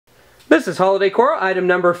This is Holiday Coro, item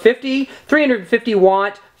number 50, 350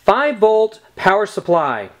 watt, 5 volt power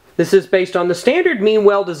supply. This is based on the standard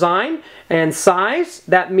Meanwell design and size.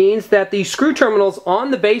 That means that the screw terminals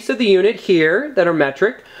on the base of the unit here that are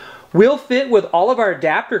metric will fit with all of our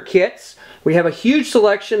adapter kits. We have a huge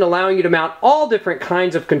selection allowing you to mount all different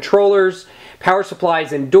kinds of controllers, power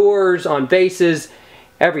supplies indoors, on bases,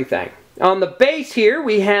 everything. On the base here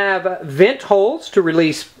we have vent holes to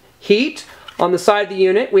release heat. On the side of the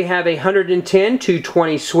unit we have a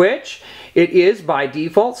 110-220 switch. It is by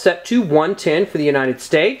default set to 110 for the United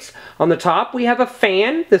States. On the top we have a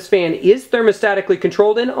fan. This fan is thermostatically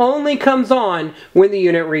controlled and only comes on when the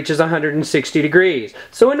unit reaches 160 degrees.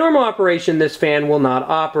 So in normal operation this fan will not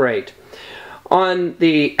operate. On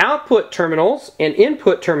the output terminals and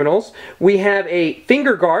input terminals, we have a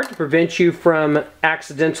finger guard to prevent you from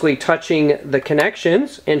accidentally touching the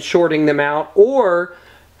connections and shorting them out or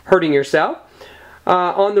hurting yourself.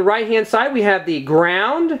 On the right hand side we have the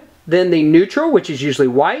ground, then the neutral, which is usually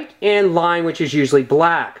white, and line, which is usually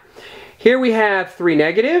black. Here we have 3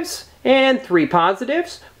 negatives and 3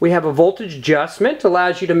 positives. We have a voltage adjustment,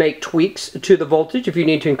 allows you to make tweaks to the voltage if you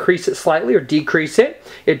need to increase it slightly or decrease it.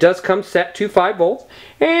 It does come set to 5 volts.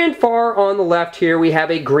 And far on the left here we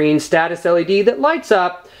have a green status LED that lights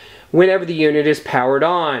up whenever the unit is powered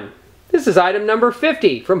on. This is item number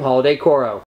 50 from Holiday Coro.